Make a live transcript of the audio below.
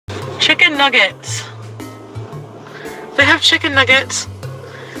chicken nuggets. They have chicken nuggets.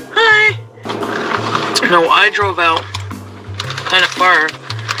 Hi. No, I drove out kind of far.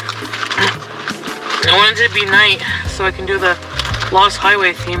 I wanted it to be night so I can do the Lost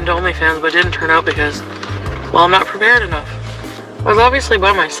Highway themed OnlyFans, but it didn't turn out because, well, I'm not prepared enough. I was obviously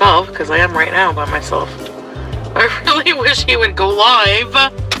by myself, because I am right now by myself. I really wish he would go live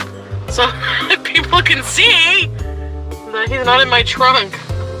so that people can see that he's not in my trunk.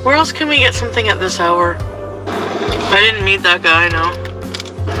 Where else can we get something at this hour? I didn't meet that guy, no.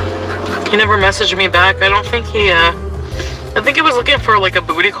 He never messaged me back. I don't think he, I think he was looking for like a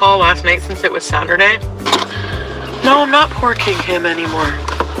booty call last night since it was Saturday. No, I'm not porking him anymore.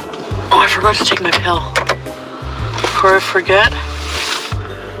 Oh, I forgot to take my pill. Before I forget.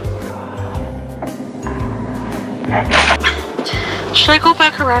 Should I go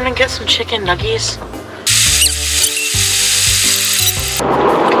back around and get some chicken nuggies?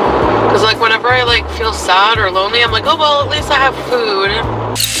 Cause like whenever I like feel sad or lonely, I'm like, oh well, at least I have food.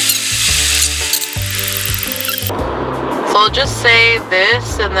 So I'll just say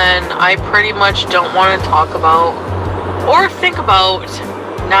this, and then I pretty much don't want to talk about or think about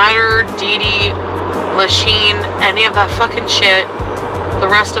Natter, Dee Dee, Lachine, any of that fucking shit the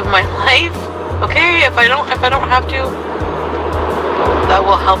rest of my life. Okay, if I don't have to, that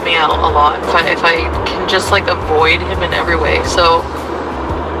will help me out a lot. If I can just like avoid him in every way. So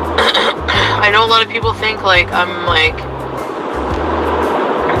I know a lot of people think like I'm like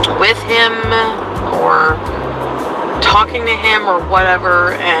with him or talking to him or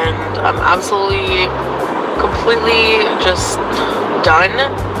whatever, and I'm absolutely completely just done.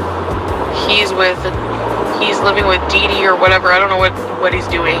 He's living with Dee Dee or whatever. I don't know what he's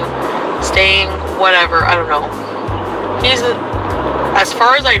doing. Staying, whatever, I don't know. He's, as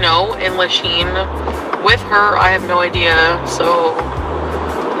far as I know, in Lachine. With her, I have no idea, so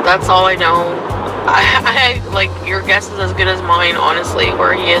that's all I know. I like, your guess is as good as mine, honestly,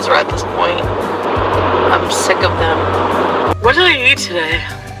 where he is right at this point. I'm sick of them. What did I eat today?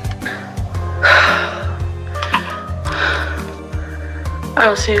 I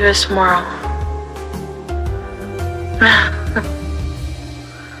will see you guys tomorrow.